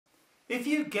If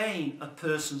you gain a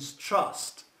person's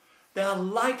trust, they are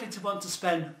likely to want to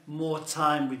spend more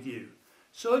time with you.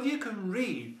 So if you can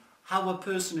read how a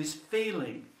person is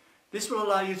feeling, this will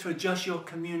allow you to adjust your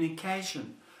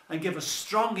communication and give a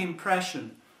strong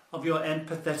impression of your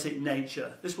empathetic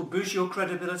nature. This will boost your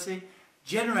credibility,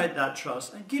 generate that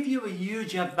trust, and give you a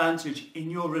huge advantage in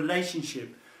your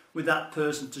relationship with that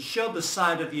person to show the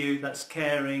side of you that's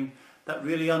caring, that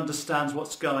really understands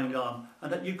what's going on, and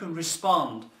that you can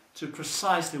respond to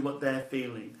precisely what they're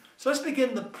feeling. So let's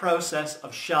begin the process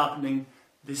of sharpening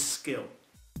this skill.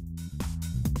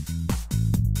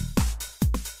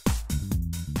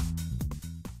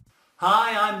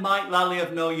 Hi, I'm Mike Lally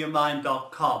of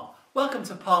KnowYourMind.com. Welcome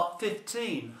to part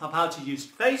 15 of how to use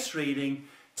face reading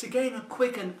to gain a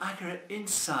quick and accurate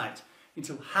insight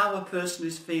into how a person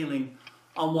is feeling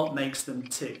and what makes them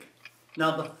tick.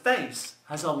 Now, the face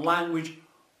has a language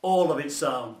all of its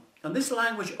own, and this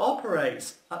language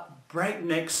operates at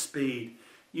breakneck speed.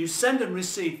 You send and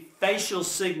receive facial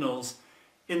signals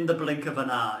in the blink of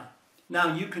an eye.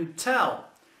 Now, you can tell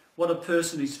what a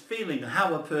person is feeling,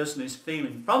 how a person is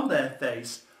feeling from their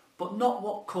face, but not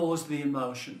what caused the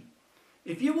emotion.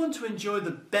 If you want to enjoy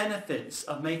the benefits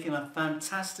of making a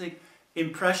fantastic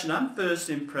impression and first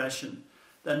impression,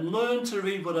 then learn to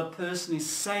read what a person is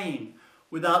saying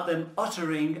without them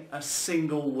uttering a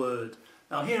single word.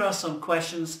 Now, here are some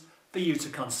questions for you to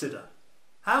consider.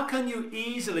 How can you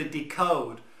easily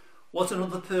decode what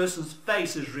another person's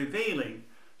face is revealing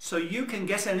so you can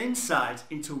get an insight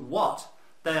into what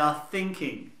they are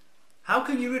thinking? How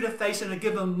can you read a face in a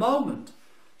given moment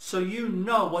so you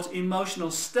know what emotional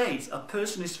state a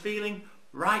person is feeling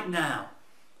right now?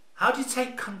 How do you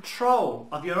take control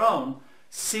of your own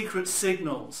secret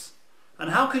signals?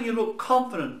 And how can you look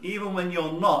confident even when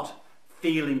you're not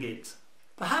feeling it?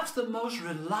 Perhaps the most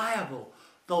reliable,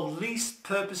 though least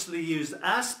purposely used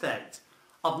aspect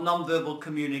of nonverbal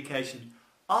communication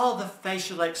are the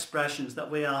facial expressions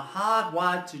that we are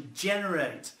hardwired to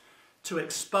generate to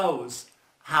expose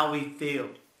how we feel.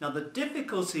 Now, the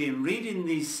difficulty in reading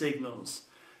these signals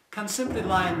can simply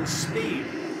lie in the speed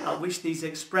at which these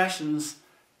expressions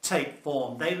take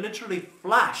form. They literally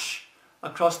flash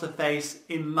across the face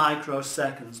in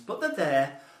microseconds, but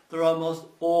they're almost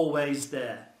always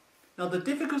there. Now, the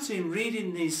difficulty in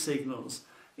reading these signals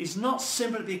is not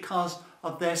simply because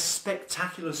of their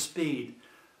spectacular speed,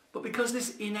 but because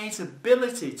this innate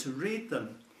ability to read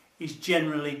them is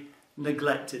generally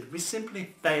neglected. We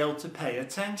simply fail to pay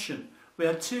attention. We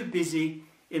are too busy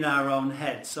in our own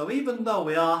head. So even though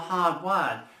we are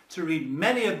hardwired to read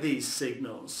many of these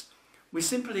signals, we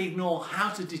simply ignore how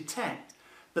to detect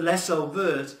the less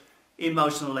overt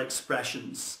emotional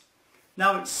expressions.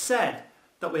 Now, it's said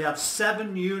that we have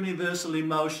 7 universal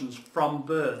emotions from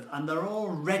birth, and they're all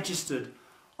registered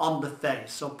on the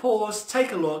face. So pause,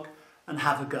 take a look, and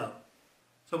have a go.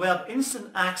 So we have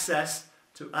instant access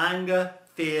to anger,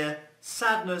 fear,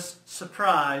 sadness,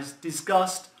 surprise,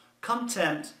 disgust,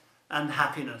 contempt, and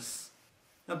happiness.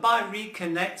 Now, by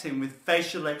reconnecting with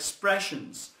facial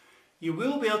expressions, you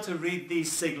will be able to read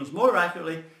these signals more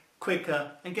accurately,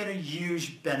 quicker, and get a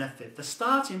huge benefit. The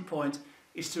starting point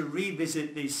is to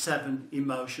revisit these 7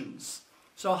 emotions.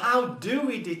 So how do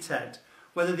we detect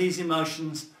whether these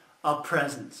emotions are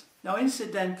present? Now,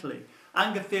 incidentally,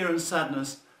 anger, fear, and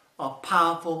sadness are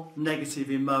powerful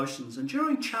negative emotions, and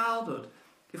during childhood,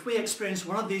 if we experience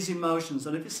one of these emotions,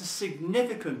 and if it's a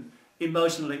significant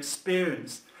emotional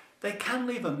experience, they can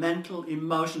leave a mental,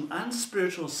 emotional and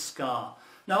spiritual scar.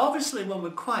 Now, obviously, when we're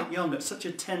quite young, at such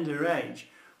a tender age,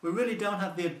 we really don't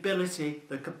have the ability,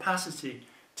 the capacity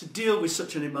to deal with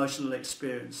such an emotional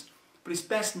experience. But it's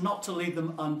best not to leave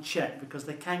them unchecked because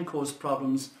they can cause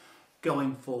problems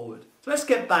going forward. So let's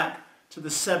get back to the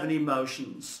 7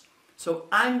 emotions. So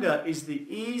anger is the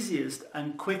easiest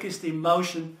and quickest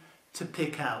emotion to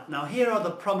pick out. Now, here are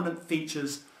the prominent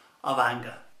features of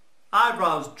anger.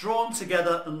 Eyebrows drawn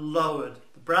together and lowered.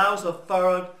 The brows are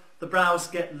furrowed, the brows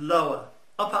get lower.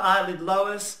 Upper eyelid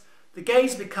lowers, the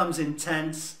gaze becomes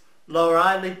intense, lower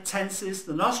eyelid tenses,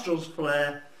 the nostrils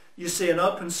flare. You see an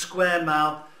open square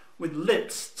mouth with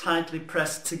lips tightly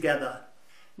pressed together.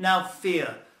 Now,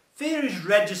 fear. Fear is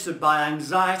registered by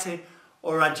anxiety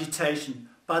or agitation,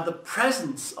 by the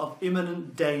presence of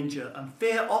imminent danger, and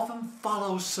fear often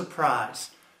follows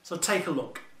surprise. So take a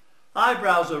look.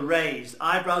 Eyebrows are raised,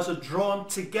 eyebrows are drawn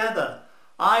together,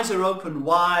 eyes are open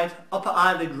wide, upper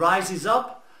eyelid rises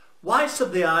up, whites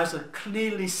of the eyes are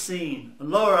clearly seen,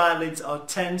 and lower eyelids are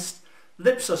tensed,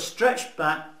 lips are stretched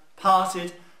back,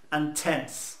 parted and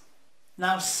tense.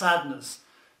 Now, sadness.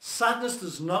 Sadness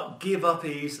does not give up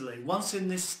easily. Once in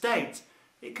this state,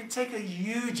 it can take a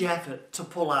huge effort to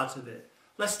pull out of it.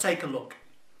 Let's take a look.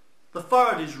 The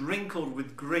forehead is wrinkled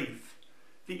with grief.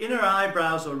 The inner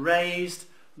eyebrows are raised,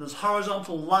 and there's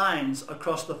horizontal lines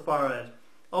across the forehead.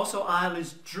 Also,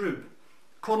 eyelids droop.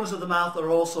 Corners of the mouth are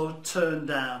also turned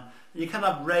down, and you can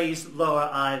have raised lower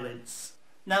eyelids.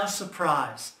 Now,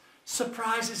 surprise.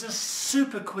 Surprise is a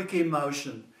super quick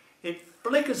emotion. It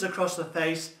flickers across the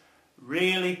face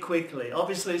really quickly.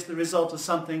 Obviously, it's the result of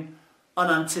something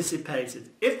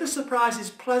unanticipated. If the surprise is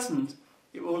pleasant,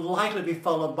 it will likely be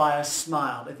followed by a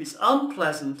smile. If it's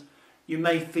unpleasant, you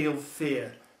may feel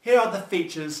fear. Here are the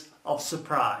features of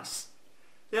surprise.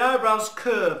 The eyebrows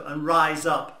curve and rise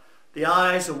up. The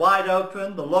eyes are wide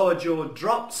open, the lower jaw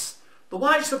drops. The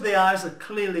whites of the eyes are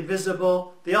clearly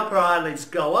visible. The upper eyelids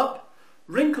go up.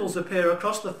 Wrinkles appear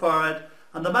across the forehead,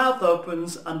 and the mouth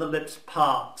opens and the lips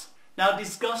part. Now,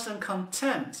 disgust and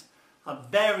contempt are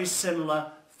very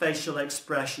similar facial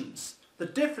expressions. The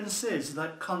difference is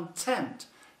that contempt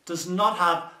does not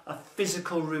have a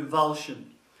physical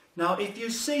revulsion. Now, if you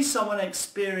see someone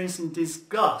experiencing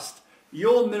disgust,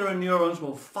 your mirror neurons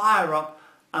will fire up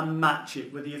and match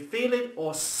it. Whether you feel it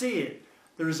or see it,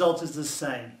 the result is the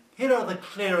same. Here are the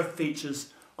clearer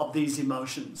features of these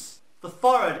emotions. The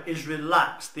forehead is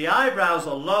relaxed, the eyebrows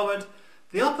are lowered,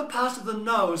 the upper part of the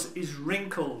nose is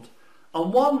wrinkled,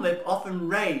 and one lip often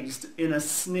raised in a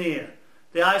sneer.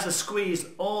 The eyes are squeezed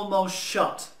almost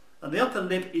shut, and the upper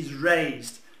lip is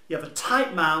raised. You have a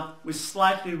tight mouth with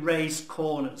slightly raised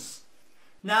corners.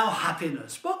 Now,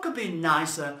 happiness. What could be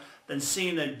nicer than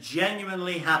seeing a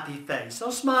genuinely happy face? So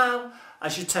smile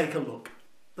as you take a look.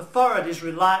 The forehead is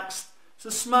relaxed. It's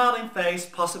a smiling face,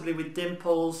 possibly with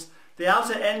dimples. The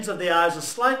outer ends of the eyes are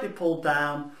slightly pulled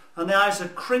down, and the eyes are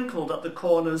crinkled at the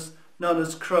corners, known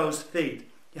as crow's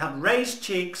feet. You have raised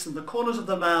cheeks, and the corners of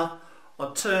the mouth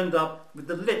are turned up with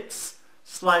the lips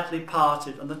slightly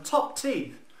parted, and the top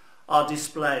teeth are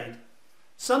displayed.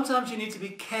 Sometimes you need to be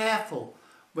careful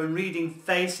when reading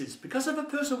faces, because if a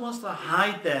person wants to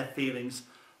hide their feelings,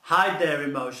 hide their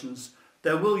emotions,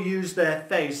 they will use their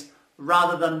face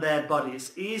rather than their body.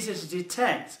 It's easier to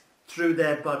detect through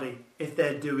their body if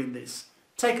they're doing this.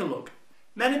 Take a look.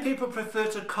 Many people prefer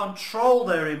to control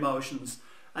their emotions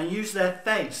and use their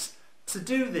face to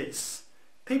do this.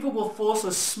 People will force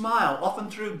a smile, often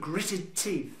through gritted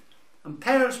teeth, and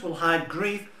parents will hide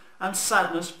grief and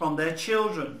sadness from their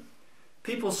children.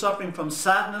 People suffering from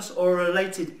sadness or a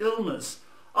related illness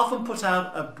often put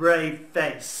out a brave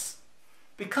face.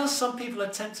 Because some people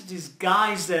attempt to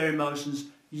disguise their emotions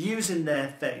using their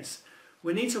face,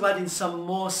 we need to add in some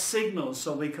more signals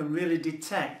so we can really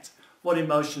detect what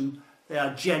emotion they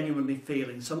are genuinely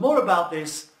feeling. So more about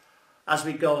this as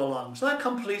we go along. So that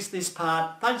completes this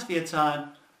part. Thanks for your time.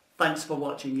 Thanks for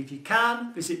watching. If you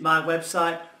can, visit my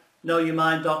website,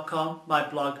 knowyourmind.com, my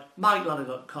blog,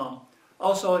 Lally.com.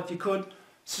 Also, if you could,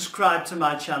 subscribe to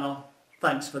my channel.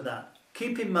 Thanks for that.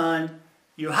 Keep in mind,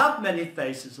 you have many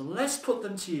faces, and let's put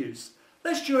them to use.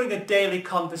 Let's, during a daily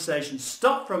conversation,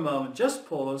 stop for a moment, just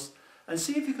pause, and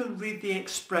see if you can read the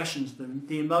expressions,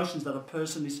 the emotions that a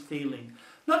person is feeling.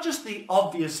 Not just the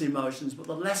obvious emotions, but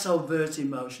the less overt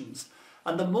emotions.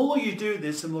 And the more you do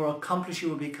this, the more accomplished you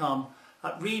will become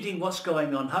at reading what's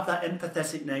going on, have that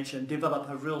empathetic nature, and develop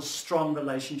a real strong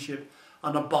relationship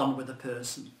and a bond with a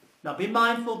person. Now, be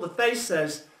mindful, the face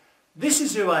says, this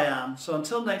is who I am. So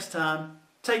until next time,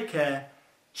 take care.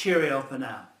 Cheerio for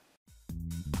now.